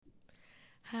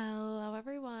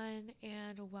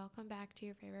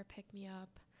your favorite pick me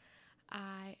up.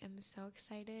 I am so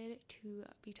excited to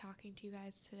be talking to you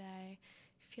guys today.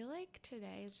 I feel like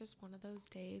today is just one of those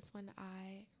days when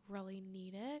I really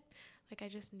need it. Like, I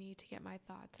just need to get my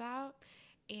thoughts out.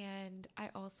 And I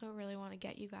also really want to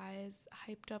get you guys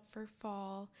hyped up for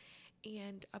fall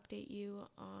and update you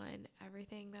on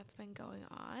everything that's been going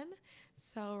on.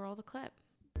 So, roll the clip.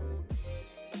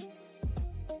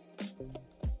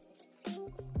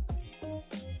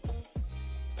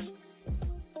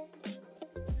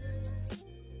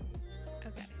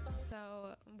 Okay,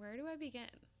 so where do I begin?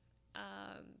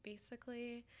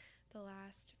 Basically, the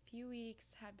last few weeks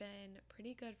have been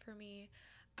pretty good for me.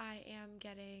 I am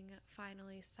getting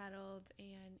finally settled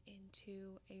and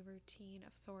into a routine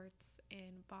of sorts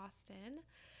in Boston,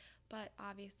 but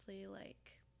obviously,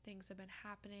 like, things have been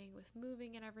happening with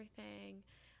moving and everything.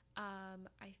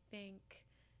 I think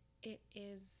it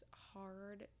is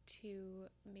hard to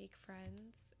make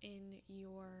friends in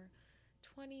your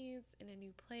 20s in a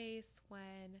new place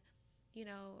when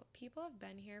people have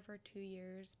been here for 2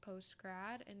 years post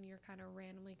grad and you're kind of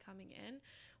randomly coming in,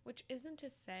 which isn't to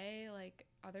say like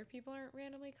other people aren't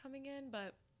randomly coming in,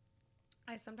 but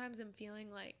I sometimes am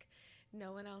feeling like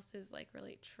no one else is like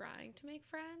really trying to make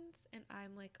friends and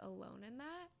I'm like alone in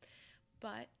that.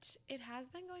 But it has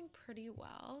been going pretty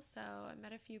well. So I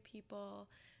met a few people,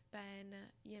 been,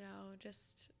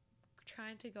 just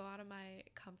trying to go out of my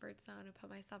comfort zone and put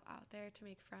myself out there to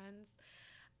make friends.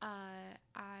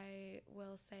 I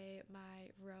will say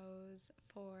my rose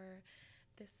for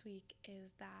this week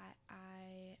is that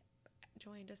I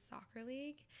joined a soccer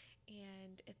league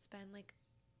and it's been like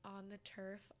on the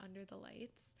turf under the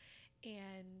lights,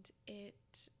 and it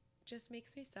just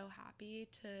makes me so happy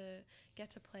to get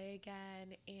to play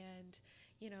again. And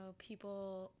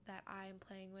people that I'm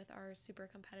playing with are super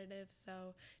competitive,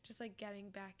 so just like getting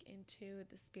back into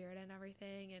the spirit and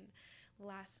everything. And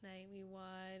last night we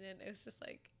won and it was just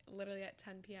like literally at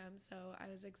 10 p.m. so I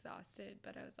was exhausted,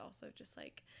 but I was also just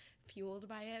like fueled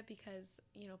by it because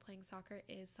playing soccer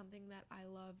is something that I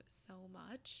love so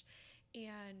much.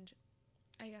 And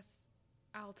I guess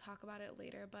I'll talk about it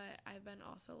later, but I've been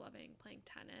also loving playing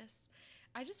tennis.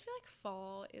 I just feel like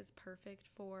fall is perfect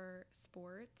for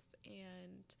sports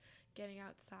and getting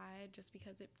outside, just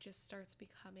because it just starts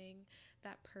becoming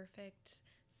that perfect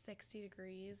 60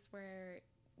 degrees where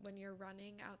when you're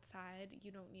running outside, you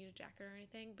don't need a jacket or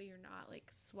anything, but you're not like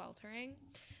sweltering.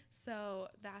 So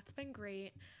that's been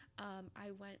great.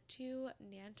 I went to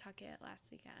Nantucket last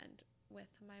weekend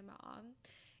with my mom,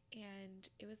 and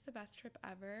it was the best trip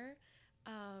ever.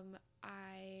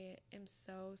 I am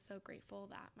so, so grateful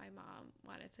that my mom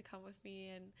wanted to come with me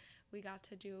and we got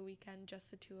to do a weekend,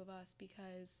 just the two of us,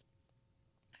 because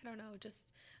I don't know,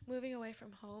 just moving away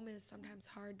from home is sometimes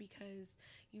hard because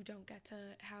you don't get to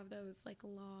have those like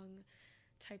long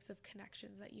types of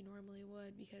connections that you normally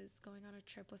would, because going on a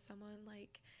trip with someone,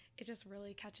 like, it just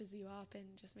really catches you up and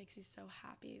just makes you so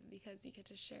happy because you get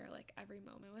to share like every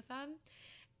moment with them.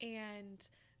 And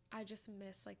I just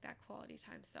miss like that quality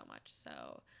time so much.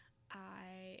 So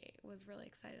I was really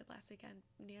excited last weekend.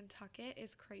 Nantucket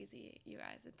is crazy, you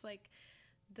guys. It's like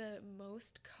the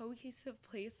most cohesive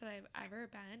place that I've ever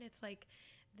been. It's like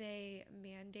they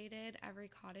mandated every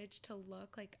cottage to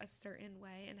look like a certain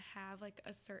way and have like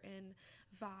a certain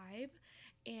vibe,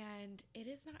 and it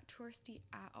is not touristy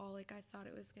at all like I thought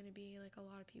it was going to be. Like, a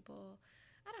lot of people,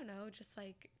 I don't know, just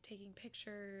like taking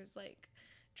pictures, like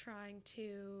trying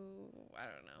to, I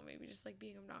don't know, maybe just like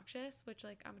being obnoxious, which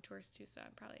like I'm a tourist too, so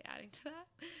I'm probably adding to that.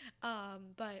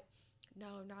 But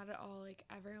no, not at all. Like,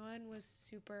 everyone was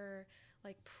super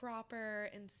like proper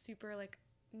and super like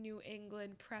New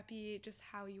England preppy, just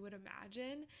how you would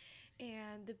imagine.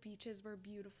 And the beaches were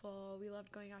beautiful. We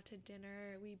loved going out to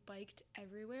dinner. We biked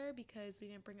everywhere because we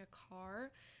didn't bring a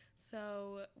car.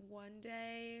 So one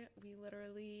day we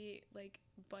literally like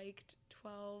biked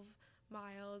 12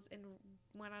 miles and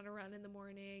went on a run in the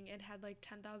morning. It had like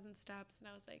 10,000 steps, and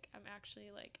I was like, I'm actually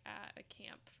like at a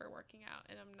camp for working out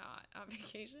and I'm not on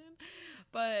vacation.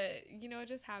 But it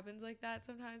just happens like that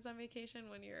sometimes on vacation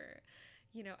when you're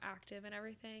active and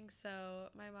everything. So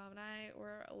my mom and I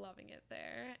were loving it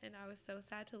there, and I was so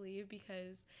sad to leave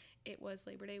because it was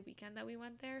Labor Day weekend that we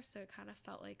went there, so it kind of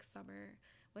felt like summer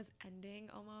was ending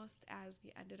almost as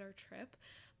we ended our trip.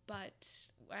 But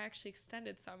I actually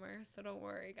extended summer, so don't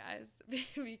worry, guys,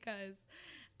 because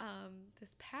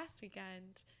this past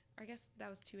weekend, or I guess that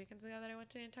was 2 weekends ago that I went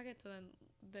to Nantucket. So then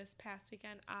this past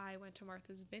weekend, I went to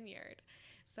Martha's Vineyard.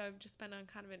 So I've just been on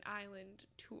kind of an island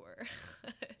tour,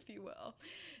 if you will.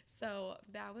 So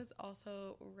that was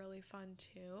also really fun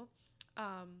too.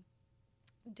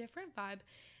 Different vibe.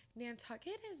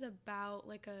 Nantucket is about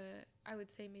like I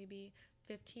would say maybe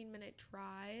 15-minute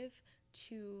drive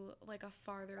to like a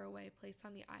farther away place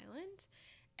on the island,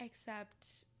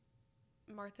 except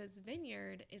Martha's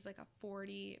Vineyard is like a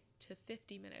 40 to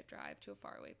 50-minute drive to a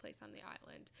faraway place on the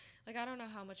island. Like, I don't know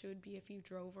how much it would be if you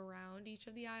drove around each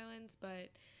of the islands, but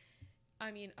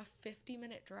I mean, a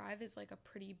 50-minute drive is like a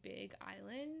pretty big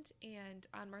island. And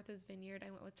on Martha's Vineyard,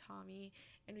 I went with Tommy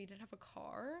and we didn't have a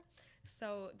car.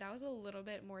 So that was a little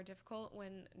bit more difficult.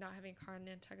 When not having a car in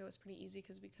Nantucket was pretty easy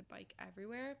because we could bike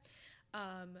everywhere.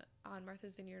 On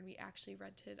Martha's Vineyard, we actually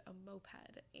rented a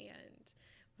moped and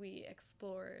we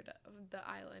explored the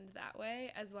island that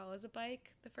way, as well as a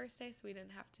bike the first day. So we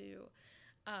didn't have to,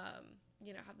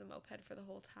 have the moped for the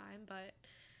whole time. But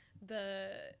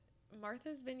the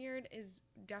Martha's Vineyard is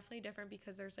definitely different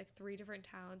because there's like 3 different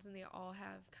towns and they all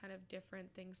have kind of different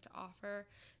things to offer.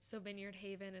 So Vineyard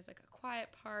Haven is like a quiet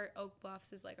part. Oak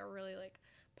Bluffs is like a really like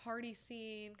party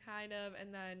scene kind of.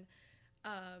 And then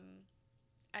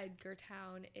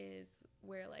Edgartown is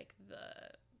where like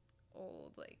the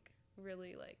old like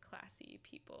really like classy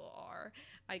people are,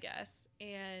 I guess.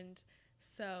 And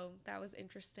so that was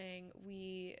interesting.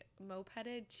 We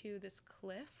mopeded to this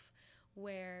cliff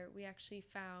where we actually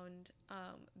found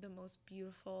the most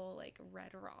beautiful like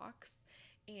red rocks,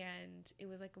 and it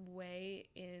was like way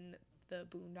in the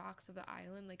boondocks of the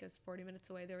island. Like, it was 40 minutes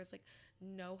away. There was like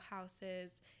no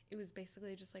houses. It was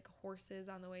basically just like horses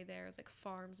on the way there. It was like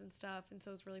farms and stuff, and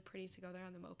so it was really pretty to go there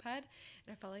on the moped, and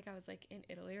I felt like I was like in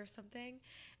Italy or something.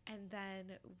 And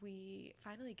then we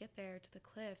finally get there to the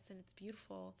cliffs and it's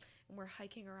beautiful, and we're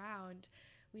hiking around.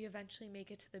 We eventually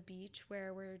make it to the beach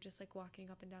where we're just like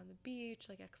walking up and down the beach,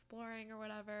 like exploring or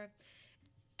whatever.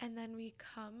 And then we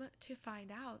come to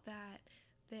find out that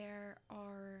there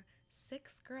are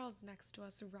 6 girls next to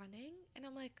us running. And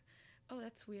I'm like, oh,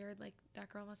 that's weird. Like, that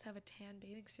girl must have a tan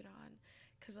bathing suit on.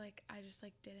 Because, like, I just,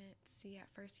 like, didn't see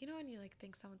at first. You know when you, like,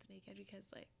 think someone's naked because,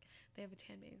 like, they have a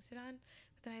tan bathing suit on?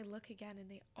 But then I look again and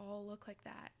they all look like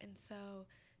that. And so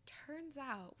turns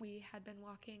out we had been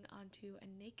walking onto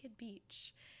a naked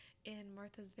beach in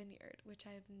Martha's Vineyard, which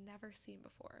I've never seen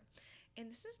before.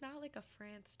 And this is not like a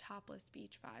France topless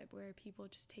beach vibe where people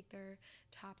just take their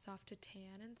tops off to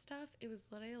tan and stuff. It was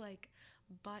literally like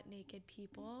butt naked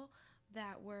people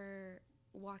that were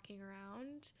walking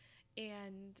around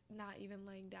and not even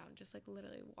laying down, just like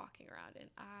literally walking around. And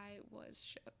I was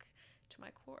shook to my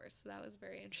core. So that was a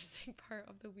very interesting part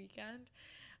of the weekend.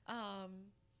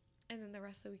 And then the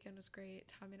rest of the weekend was great.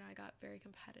 Tommy and I got very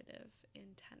competitive in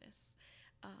tennis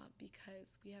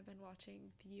because we have been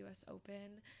watching the U.S.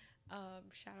 Open.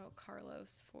 Shout out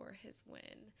Carlos for his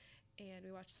win. And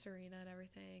we watched Serena and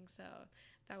everything. So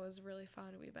that was really fun.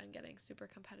 We've been getting super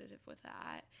competitive with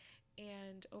that.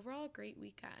 And overall, a great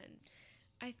weekend.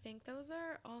 I think those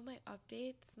are all my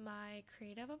updates. My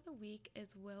creative of the week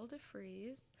is Will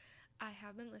DeFries. I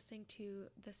have been listening to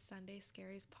the Sunday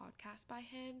Scaries podcast by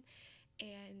him,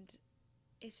 and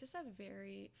it's just a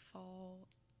very fall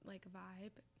like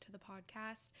vibe to the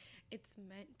podcast. It's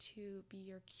meant to be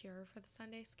your cure for the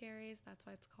Sunday Scaries. That's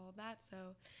why it's called that. So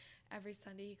every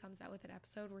Sunday he comes out with an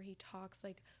episode where he talks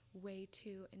like way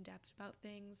too in depth about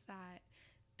things that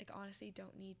like honestly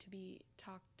don't need to be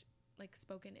talked like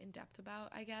spoken in depth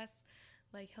about, I guess.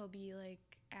 Like, he'll be like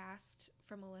asked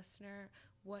from a listener,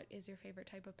 what is your favorite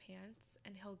type of pants?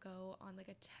 And he'll go on like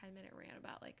a 10-minute rant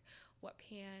about like what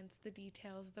pants, the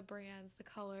details, the brands, the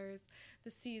colors, the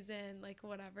season, like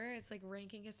whatever. It's like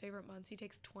ranking his favorite months. He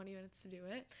takes 20 minutes to do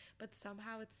it, but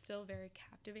somehow it's still very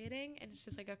captivating, and it's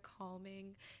just like a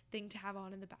calming thing to have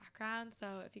on in the background.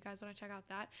 So if you guys want to check out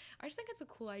that, I just think it's a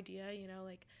cool idea, you know,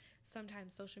 like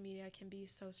sometimes social media can be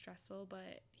so stressful,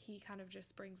 but he kind of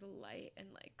just brings a light and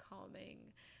like calming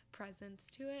presence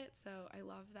to it. So I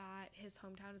love that. His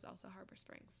hometown is also Harbor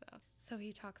Springs, so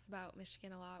he talks about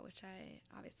Michigan a lot, which I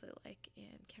obviously like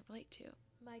and can relate to.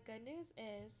 My good news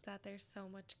is that there's so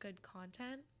much good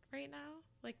content right now.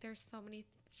 Like, there's so many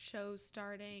shows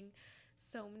starting,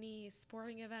 so many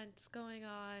sporting events going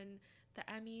on. The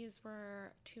Emmys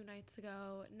were 2 nights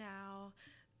ago now.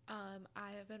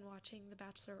 I have been watching The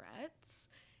Bachelorettes,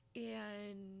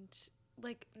 and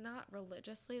like not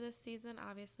religiously this season,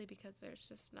 obviously, because there's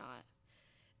just not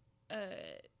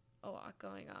a lot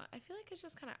going on. I feel like it's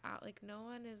just kind of out. Like, no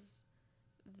one is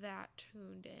that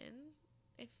tuned in,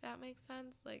 if that makes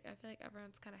sense. Like, I feel like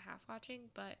everyone's kind of half watching,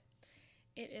 but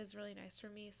it is really nice for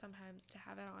me sometimes to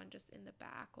have it on just in the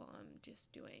back while I'm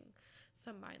just doing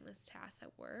some mindless tasks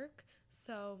at work.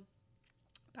 So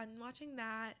I've been watching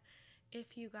that.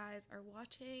 If you guys are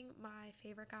watching, my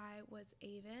favorite guy was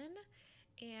Avon,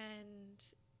 and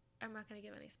I'm not going to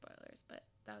give any spoilers, but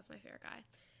that was my favorite guy.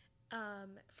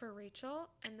 For Rachel,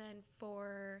 and then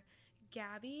for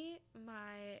Gabby,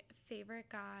 my favorite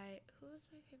guy. Who's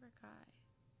my favorite guy?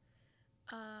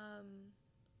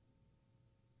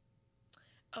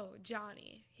 Oh,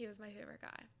 Johnny. He was my favorite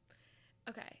guy.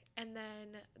 Okay, and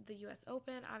then the U.S.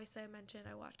 Open. Obviously, I mentioned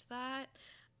I watched that.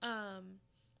 Um,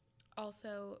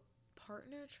 Also,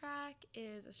 Partner Track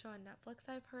is a show on Netflix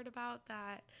I've heard about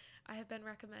that I have been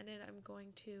recommended. I'm going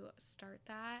to start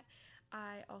that.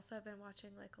 I also have been watching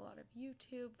like a lot of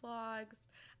YouTube vlogs.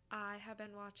 I have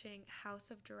been watching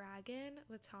House of Dragon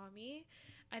with Tommy.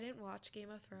 I didn't watch Game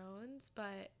of Thrones,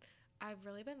 but I've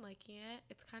really been liking it.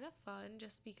 It's kind of fun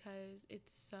just because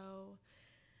it's so,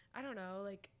 I don't know,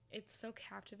 like it's so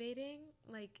captivating.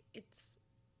 Like it's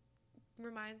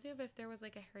reminds me of if there was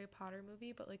like a Harry Potter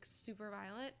movie but like super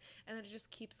violent and then it just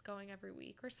keeps going every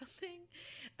week or something.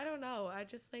 I don't know. I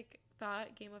just like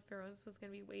thought Game of Thrones was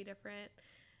going to be way different,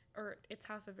 or it's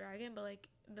House of Dragon, but like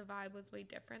the vibe was way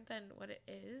different than what it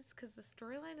is cuz the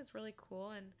storyline is really cool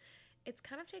and it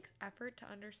kind of takes effort to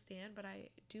understand, but I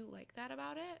do like that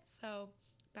about it. So,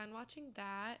 been watching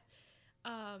that.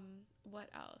 What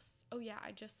else? Oh yeah,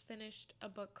 I just finished a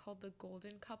book called The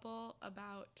Golden Couple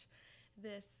about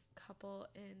this couple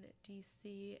in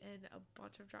DC and a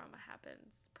bunch of drama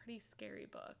happens. Pretty scary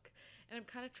book. And I'm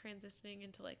kind of transitioning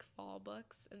into like fall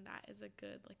books, and that is a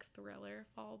good like thriller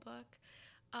fall book.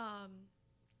 Um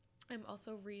I'm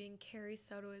also reading Carrie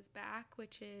Soto is Back,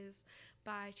 which is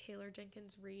by Taylor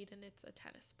Jenkins Reid, and it's a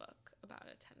tennis book about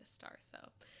a tennis star. So,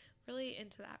 really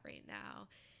into that right now.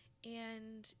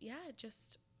 And yeah,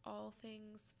 just all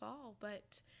things fall.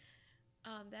 But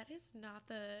that is not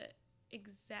the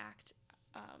exact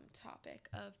topic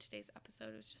of today's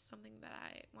episode. It was just something that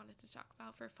I wanted to talk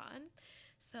about for fun.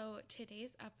 So,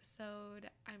 today's episode,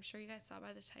 I'm sure you guys saw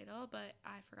by the title, but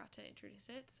I forgot to introduce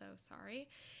it, so sorry.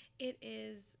 It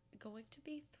is going to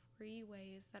be 3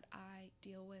 ways that I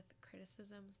deal with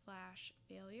criticism slash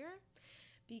failure,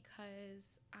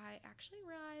 because I actually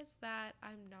realized that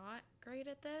I'm not great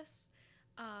at this.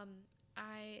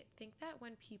 I think that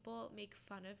when people make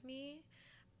fun of me,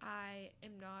 I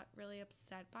am not really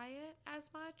upset by it as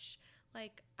much.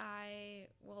 Like, I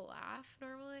will laugh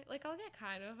normally. Like, I'll get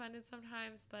kind of offended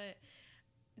sometimes, but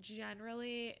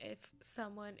generally, if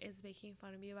someone is making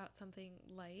fun of me about something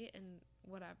light and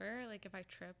whatever, like if I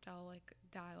tripped, I'll like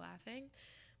die laughing.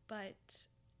 But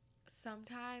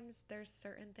sometimes there's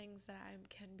certain things that I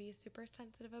can be super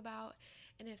sensitive about,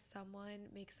 and if someone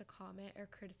makes a comment or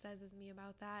criticizes me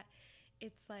about that,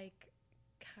 it's like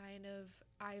kind of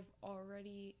I've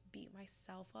already beat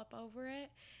myself up over it,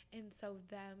 and so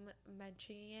them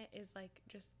mentioning it is like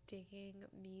just digging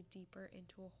me deeper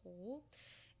into a hole.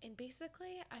 And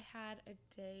basically, I had a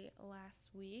day last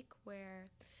week where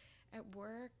at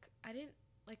work I didn't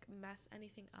like mess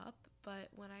anything up, but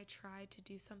when I tried to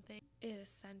do something, it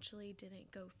essentially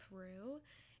didn't go through,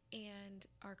 and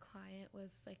our client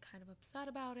was like kind of upset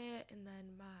about it. And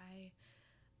then my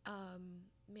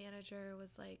manager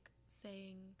was like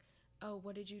saying, "Oh,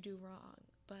 what did you do wrong?"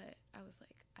 But I was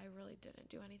like, I really didn't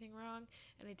do anything wrong,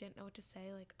 and I didn't know what to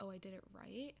say. Like, "Oh, I did it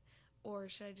right." Or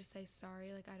should I just say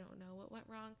sorry? Like, I don't know what went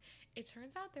wrong. It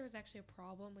turns out there was actually a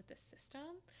problem with the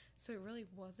system, so it really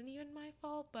wasn't even my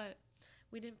fault, but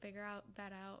we didn't figure out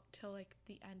that out till like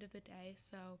the end of the day.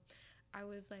 So I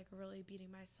was like really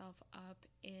beating myself up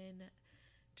in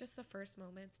just the first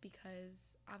moments,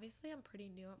 because obviously I'm pretty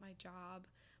new at my job,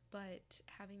 but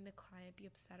having the client be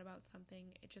upset about something,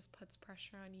 it just puts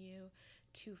pressure on you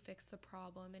to fix the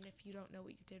problem. And if you don't know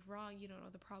what you did wrong, you don't know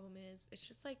what the problem is. It's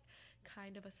just like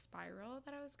kind of a spiral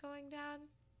that I was going down.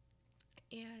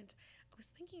 And I was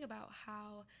thinking about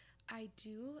how I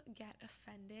do get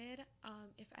offended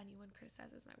if anyone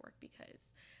criticizes my work,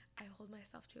 because I hold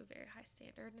myself to a very high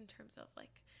standard in terms of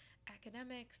like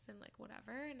academics and like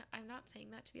whatever. And I'm not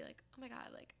saying that to be like, oh my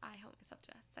god, like I hold myself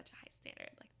to such a high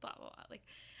standard, like blah blah blah. Like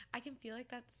I can feel like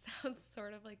that sounds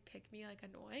sort of like pick me, like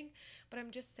annoying, but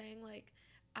I'm just saying like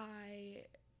I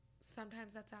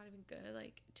sometimes that's not even good,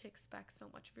 like to expect so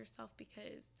much of yourself,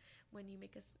 because when you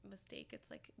make a mistake,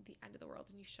 it's like the end of the world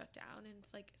and you shut down, and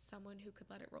it's like someone who could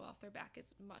let it roll off their back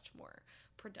is much more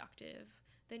productive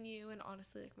than you, and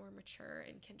honestly like more mature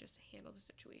and can just handle the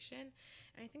situation.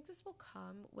 And I think this will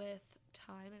come with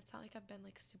time. It's not like I've been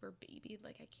like super babied,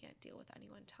 like I can't deal with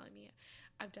anyone telling me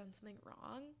I've done something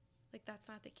wrong. Like that's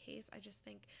not the case. I just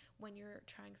think when you're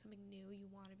trying something new, you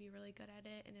want to be really good at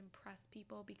it and impress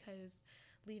people, because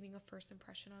leaving a first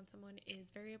impression on someone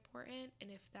is very important. And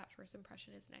if that first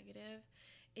impression is negative,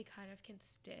 it kind of can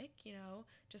stick,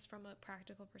 just from a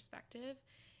practical perspective.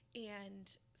 And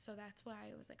so that's why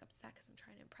I was like upset, because I'm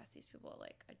trying to impress these people.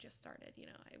 Like, I just started,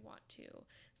 I want to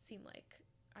seem like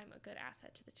I'm a good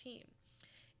asset to the team.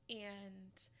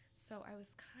 And so I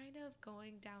was kind of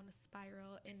going down a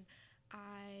spiral, and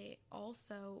I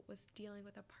also was dealing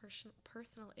with a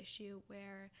personal issue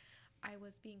where I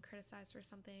was being criticized for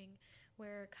something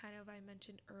where kind of I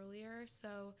mentioned earlier.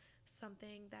 So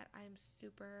something that I'm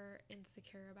super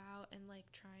insecure about and like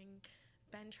trying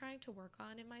to work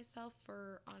on in myself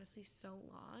for honestly so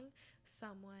long,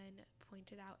 someone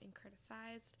pointed out and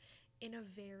criticized in a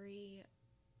very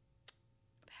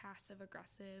passive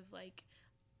aggressive like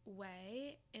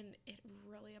way, and it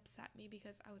really upset me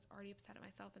because I was already upset at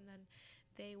myself, and then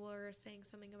they were saying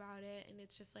something about it, and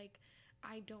it's just like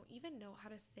I don't even know how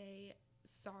to say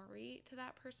sorry to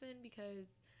that person because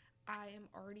I am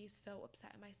already so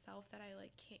upset at myself that I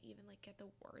like can't even like get the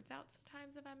words out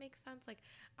sometimes, if that makes sense. Like,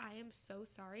 I am so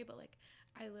sorry, but like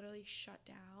I literally shut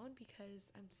down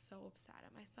because I'm so upset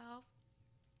at myself.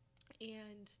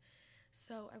 And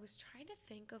so I was trying to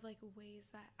think of like ways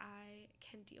that I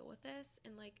can deal with this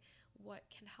and like what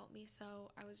can help me.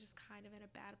 So I was just kind of in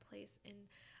a bad place, and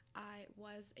I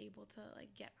was able to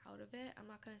like get out of it. I'm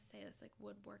not going to say this like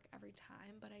would work every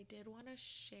time, but I did want to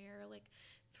share like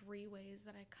 3 ways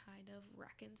that I kind of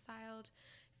reconciled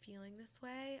feeling this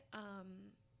way.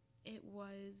 It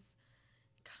was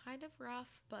kind of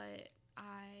rough, but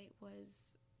I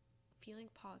was feeling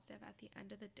positive at the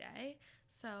end of the day.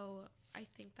 So I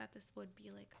think that this would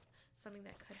be like something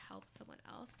that could help someone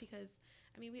else, because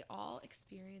I mean, we all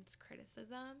experience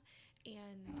criticism.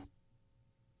 And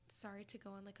sorry to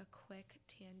go on like a quick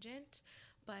tangent,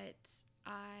 but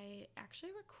I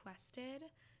actually requested,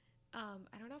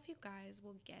 I don't know if you guys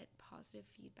will get positive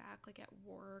feedback like at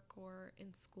work or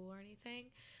in school or anything,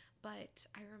 but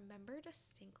I remember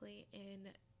distinctly in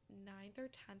ninth or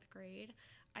 10th grade,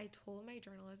 I told my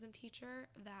journalism teacher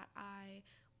that I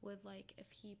would like if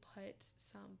he put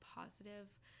some positive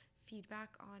feedback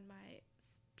on my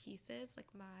pieces, like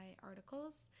my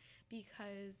articles,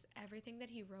 because everything that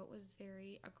he wrote was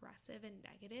very aggressive and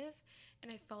negative.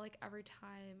 And I felt like every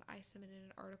time I submitted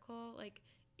an article, like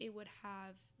it would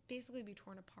have basically be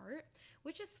torn apart,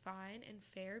 which is fine and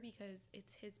fair because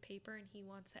it's his paper and he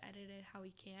wants to edit it how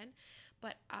he can.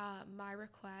 But my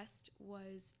request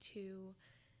was to,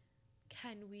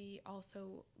 can we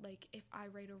also, like, if I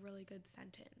write a really good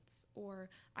sentence or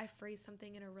I phrase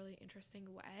something in a really interesting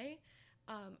way,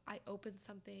 I open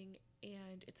something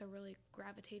and it's a really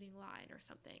gravitating line or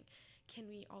something, can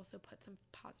we also put some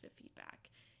positive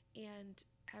feedback? And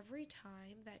every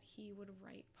time that he would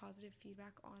write positive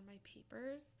feedback on my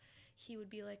papers, he would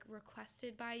be like,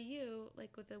 requested by you,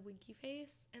 like with a winky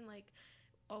face, and like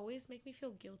always make me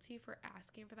feel guilty for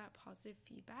asking for that positive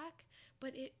feedback.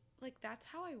 But it, like, that's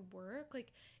how I work.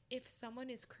 Like, if someone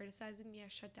is criticizing me, I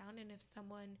shut down, and if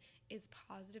someone is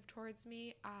positive towards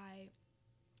me, I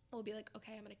will be like,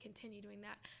 okay, I'm going to continue doing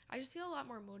that. I just feel a lot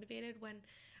more motivated when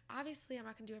obviously I'm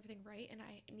not going to do everything right and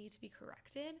I need to be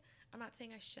corrected. I'm not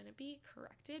saying I shouldn't be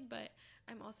corrected, but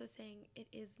I'm also saying it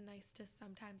is nice to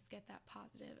sometimes get that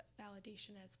positive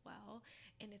validation as well.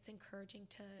 And it's encouraging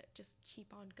to just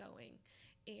keep on going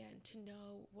and to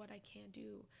know what I can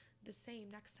do the same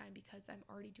next time because I'm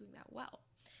already doing that well.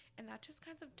 And that just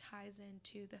kind of ties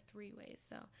into the 3 ways.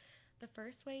 So the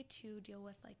first way to deal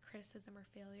with like criticism or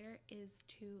failure is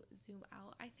to zoom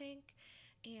out, I think.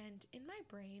 And in my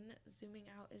brain, zooming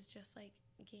out is just like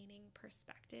gaining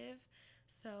perspective.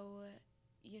 So,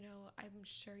 I'm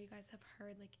sure you guys have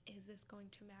heard like, is this going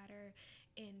to matter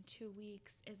in 2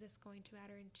 weeks? Is this going to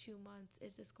matter in 2 months?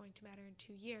 Is this going to matter in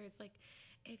 2 years? Like,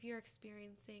 if you're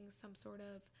experiencing some sort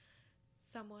of,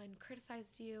 someone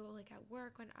criticized you like at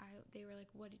work when they were like,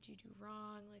 what did you do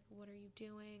wrong, like what are you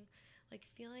doing, like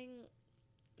feeling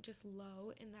just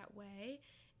low in that way,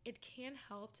 it can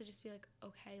help to just be like,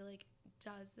 okay, like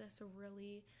does this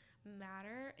really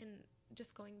matter? And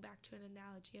just going back to an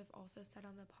analogy I've also said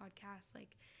on the podcast,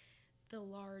 like the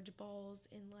large balls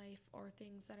in life are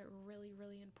things that are really,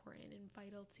 really important and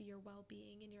vital to your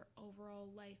well-being and your overall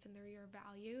life, and they're your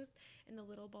values. And the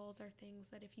little balls are things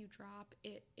that if you drop,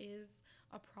 it is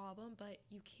a problem, but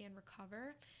you can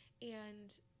recover.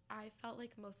 And I felt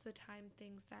like most of the time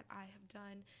things that I have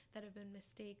done that have been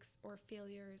mistakes or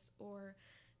failures or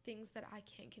things that I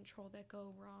can't control that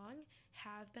go wrong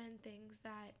have been things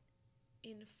that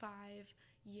in 5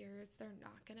 years they're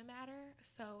not gonna matter.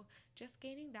 So just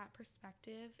gaining that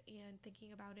perspective and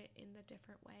thinking about it in the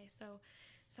different way. So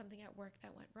something at work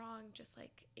that went wrong, just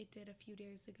like it did a few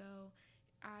days ago,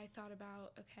 I thought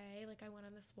about, okay, like I went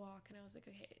on this walk and I was like,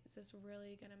 okay, is this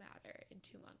really gonna matter in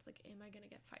 2 months? Like, am I gonna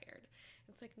get fired?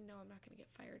 It's like, no, I'm not gonna get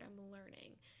fired. I'm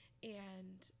learning.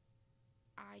 and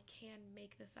I can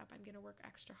make this up. I'm going to work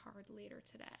extra hard later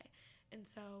today. And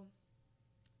so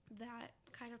that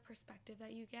kind of perspective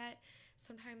that you get,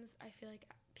 sometimes I feel like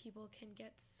people can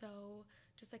get so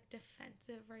just like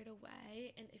defensive right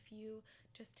away. And if you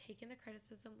just take in the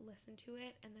criticism, listen to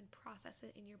it, and then process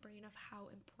it in your brain of how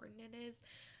important it is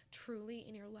truly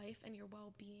in your life and your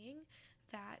well-being,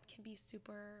 that can be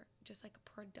super just like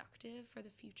productive for the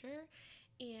future.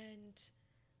 And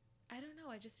I don't know,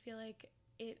 I just feel like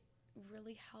it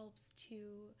really helps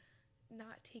to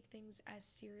not take things as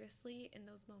seriously in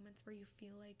those moments where you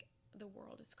feel like the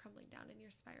world is crumbling down and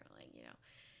you're spiraling,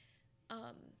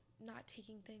 not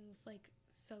taking things like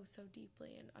so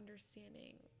deeply, and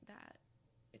understanding that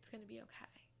it's going to be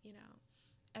okay.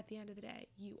 At the end of the day,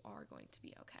 you are going to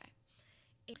be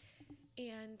okay.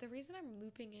 And the reason I'm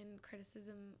looping in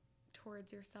criticism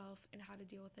towards yourself and how to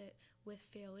deal with it with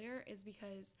failure is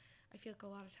because I feel like a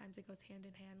lot of times it goes hand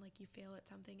in hand. Like, you fail at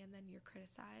something and then you're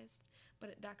criticized,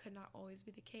 but that could not always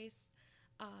be the case.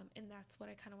 And that's what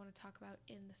I kind of want to talk about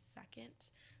in the second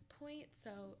point.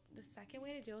 So the second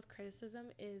way to deal with criticism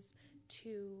is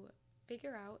to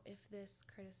figure out if this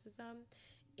criticism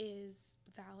is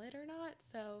valid or not.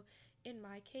 So in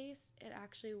my case, it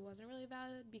actually wasn't really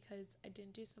valid because I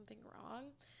didn't do something wrong,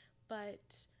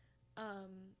 but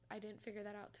I didn't figure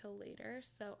that out till later.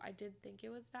 So I did think it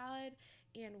was valid,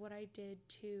 and what I did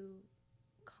to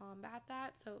combat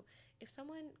that. So if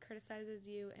someone criticizes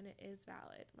you and it is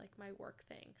valid, like my work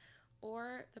thing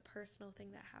or the personal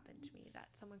thing that happened to me that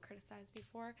someone criticized me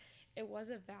for, it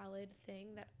was a valid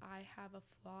thing that I have a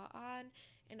flaw on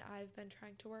and I've been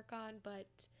trying to work on, but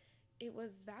it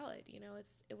was valid.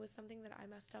 It was something that I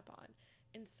messed up on.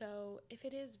 And so if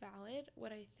it is valid,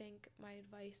 what I think my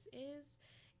advice is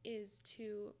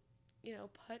to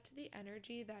put the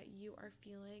energy that you are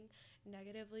feeling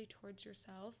negatively towards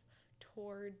yourself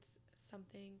towards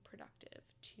something productive,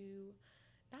 to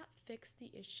not fix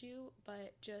the issue,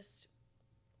 but just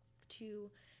to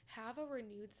have a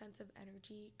renewed sense of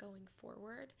energy going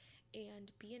forward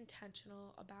and be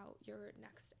intentional about your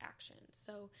next action.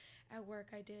 So at work,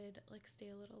 I did like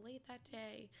stay a little late that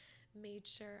day, made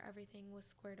sure everything was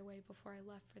squared away before I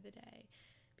left for the day,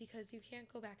 because you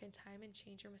can't go back in time and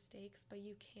change your mistakes, but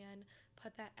you can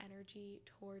put that energy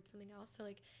towards something else. So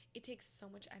like, it takes so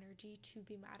much energy to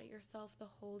be mad at yourself the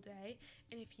whole day,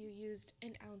 and if you used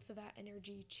an ounce of that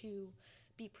energy to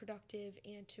be productive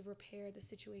and to repair the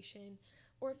situation,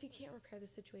 or if you can't repair the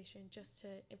situation, just to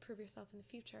improve yourself in the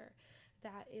future,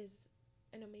 that is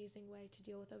an amazing way to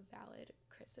deal with a valid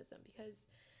criticism. Because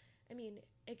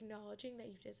acknowledging that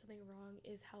you did something wrong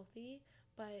is healthy,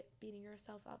 but beating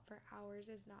yourself up for hours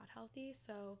is not healthy.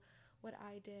 So what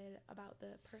I did about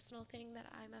the personal thing that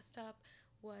I messed up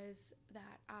was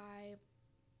that I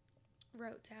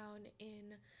wrote down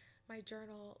in my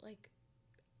journal, like,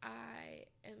 I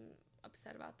am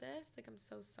upset about this. Like, I'm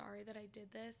so sorry that I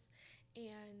did this,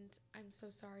 and I'm so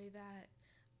sorry that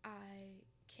I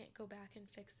can't go back and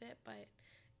fix it, but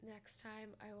next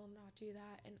time I will not do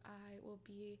that, and I will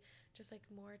be just like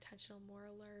more intentional, more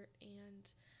alert.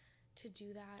 And to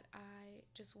do that, I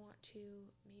just want to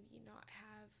maybe not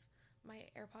have my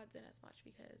AirPods in as much,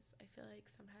 because I feel like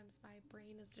sometimes my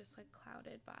brain is just like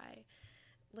clouded by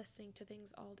listening to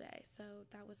things all day. So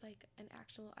that was like an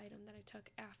actual item that I took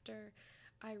after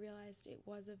I realized it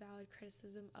was a valid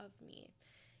criticism of me.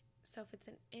 So if it's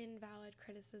an invalid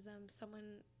criticism,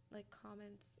 someone like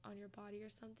comments on your body or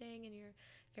something and you're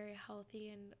very healthy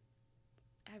and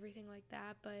everything like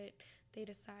that, but they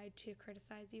decide to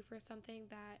criticize you for something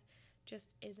that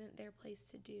just isn't their place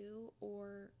to do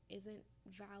or isn't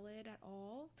valid at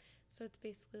all. So it's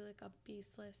basically like a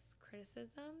baseless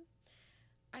criticism.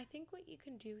 I think what you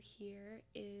can do here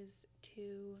is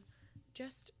to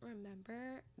just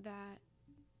remember that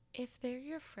if they're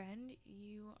your friend,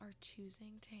 you are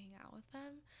choosing to hang out with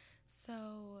them.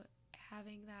 So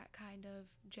having that kind of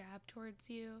jab towards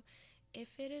you, if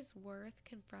it is worth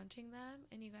confronting them,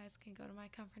 and you guys can go to my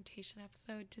confrontation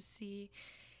episode to see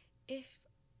if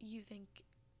you think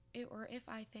it, or if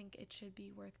I think it should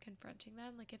be worth confronting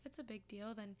them. Like, if it's a big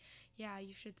deal, then yeah,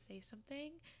 you should say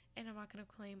something. And I'm not going to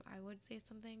claim I would say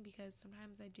something, because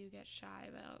sometimes I do get shy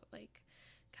about like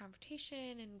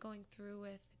confrontation and going through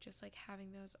with just like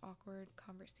having those awkward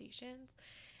conversations.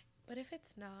 But if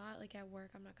it's not, like at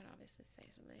work, I'm not going to obviously say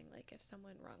something like if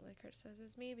someone wrongly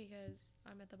criticizes me, because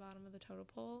I'm at the bottom of the totem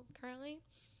pole currently.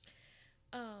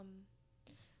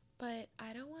 But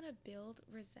I don't want to build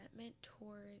resentment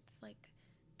towards like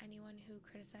anyone who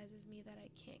criticizes me that I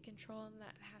can't control and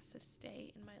that has to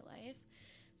stay in my life.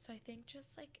 So I think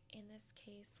just like in this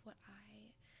case, what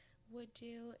I would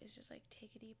do is just like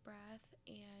take a deep breath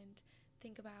and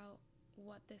think about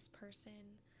what this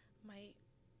person might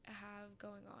have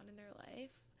going on in their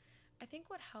life. I think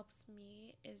what helps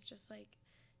me is just like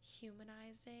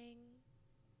humanizing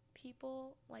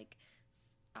people. Like,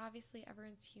 obviously,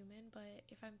 everyone's human, but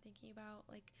if I'm thinking about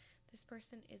like this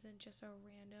person isn't just a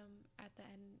random at the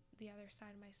end, the other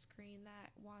side of my screen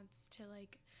that wants to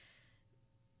like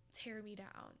tear me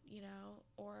down,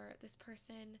 or this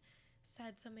person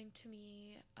said something to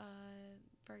me,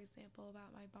 for example,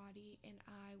 about my body, and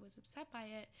I was upset by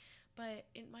it, but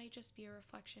it might just be a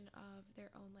reflection of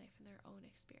their own life and their own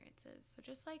experiences. So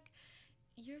just like,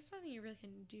 there's nothing you really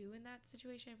can do in that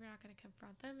situation if you're not going to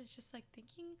confront them. It's just like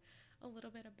thinking a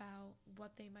little bit about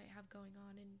what they might have going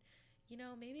on, and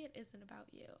maybe it isn't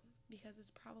about you, because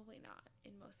it's probably not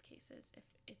in most cases if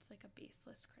it's like a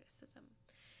baseless criticism.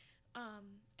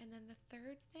 And then the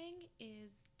third thing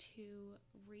is to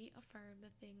reaffirm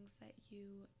the things that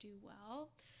you do well.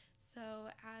 So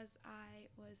as I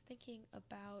was thinking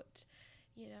about,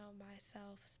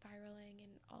 myself spiraling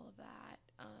and all of that,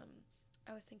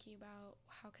 I was thinking about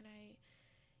how can I,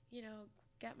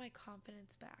 get my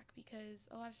confidence back, because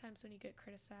a lot of times when you get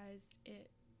criticized,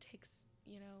 it takes,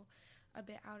 a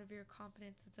bit out of your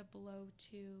confidence. It's a blow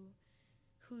to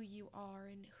who you are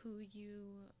and who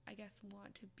you, I guess,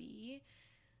 want to be.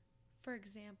 For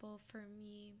example, for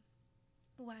me,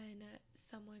 when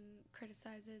someone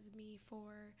criticizes me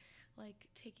for like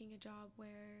taking a job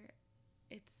where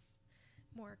it's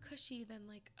more cushy than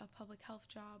like a public health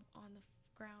job on the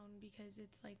ground, because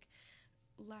it's like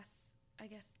less, I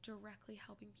guess, directly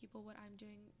helping people what I'm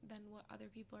doing than what other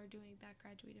people are doing that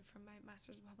graduated from my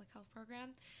master's in public health program.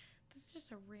 This is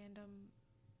just a random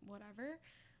whatever,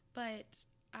 but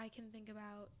I can think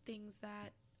about things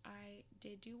that I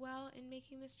did do well in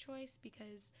making this choice,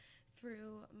 because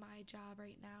through my job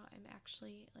right now, I'm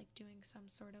actually like doing some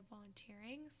sort of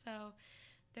volunteering. So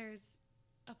there's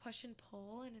a push and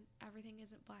pull, and everything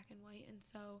isn't black and white. And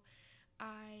so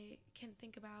I can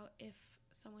think about if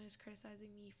someone is criticizing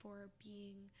me for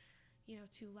being,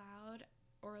 too loud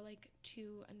or like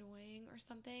too annoying or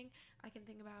something, I can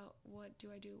think about what do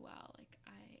I do well. Like,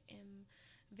 I am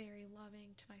very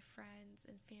loving to my friends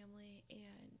and family,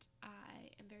 and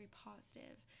I am very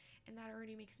positive, and that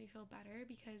already makes me feel better,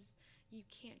 because you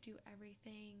can't do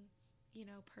everything,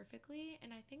 perfectly.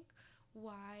 And I think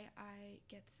why I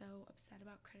get so upset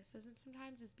about criticism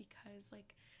sometimes is because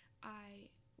like I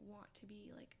want to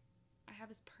be like, I have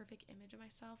this perfect image of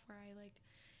myself where I like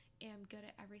am good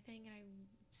at everything, and I'm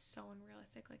so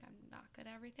unrealistic. Like, I'm not good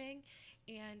at everything,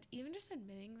 and even just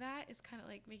admitting that is kind of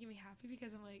like making me happy,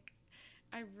 because I'm like,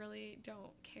 I really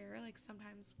don't care. Like,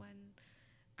 sometimes when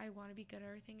I want to be good at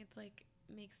everything, it's like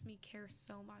makes me care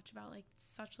so much about like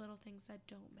such little things that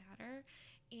don't matter,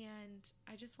 and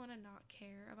I just want to not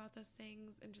care about those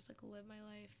things and just like live my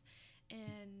life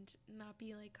and not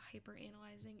be like hyper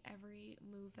analyzing every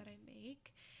move that I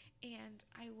make. And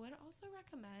I would also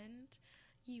recommend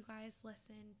you guys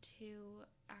listen to,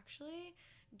 actually,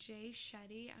 Jay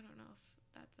Shetty. I don't know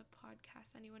if that's a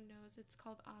podcast anyone knows. It's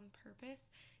called On Purpose.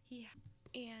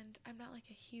 And I'm not like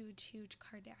a huge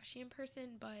Kardashian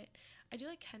person, but I do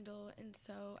like Kendall, and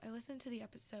so I listened to the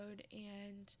episode,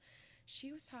 and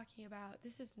she was talking about,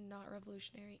 this is not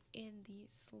revolutionary in the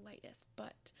slightest,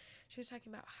 but she was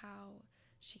talking about how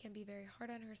she can be very hard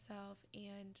on herself,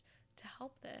 and to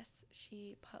help this,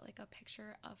 she put like a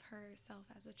picture of herself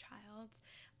as a child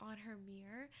on her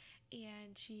mirror,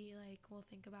 and she like will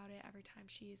think about it every time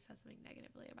she says something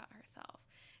negatively about herself.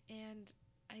 And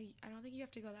I don't think you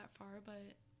have to go that far,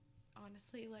 but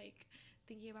honestly, like,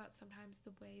 thinking about sometimes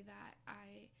the way that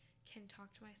I can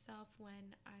talk to myself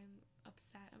when I'm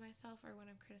upset at myself, or when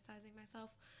I'm criticizing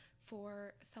myself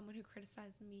for someone who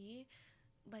criticized me,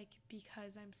 like,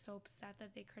 because I'm so upset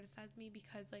that they criticized me,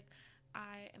 because like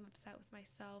I am upset with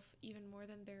myself even more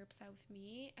than they're upset with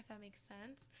me, if that makes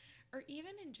sense. Or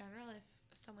even in general, if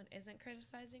someone isn't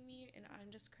criticizing me and I'm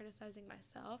just criticizing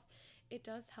myself, it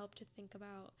does help to think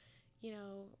about,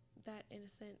 that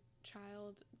innocent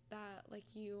child that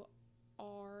like you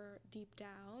are deep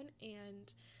down,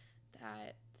 and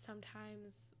that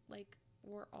sometimes like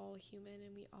we're all human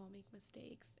and we all make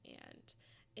mistakes, and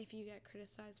if you get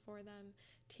criticized for them,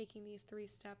 taking these 3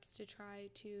 steps to try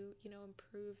to,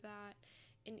 improve that,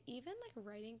 and even like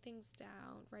writing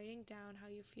down how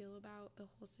you feel about the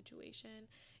whole situation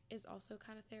is also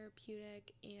kind of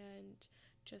therapeutic and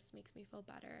just makes me feel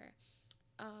better.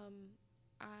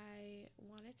 I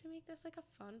wanted to make this like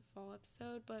a fun fall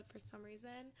episode, but for some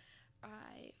reason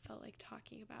I felt like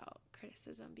talking about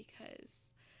criticism,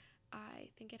 because I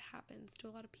think it happens to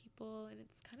a lot of people and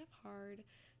it's kind of hard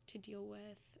to deal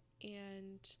with.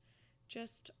 and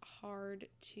just hard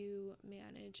to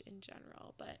manage in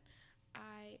general. But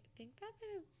I think that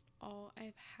is all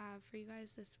I have for you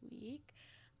guys this week.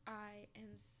 I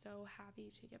am so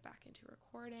happy to get back into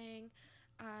recording.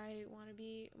 I want to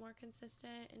be more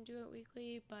consistent and do it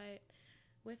weekly, but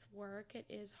with work, it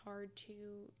is hard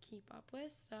to keep up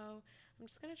with. So I'm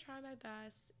just going to try my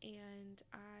best, and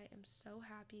I am so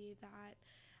happy that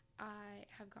I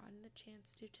have gotten the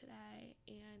chance to today,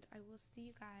 and I will see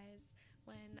you guys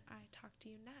when I talk to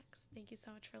you next. Thank you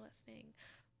so much for listening.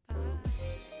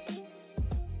 Bye.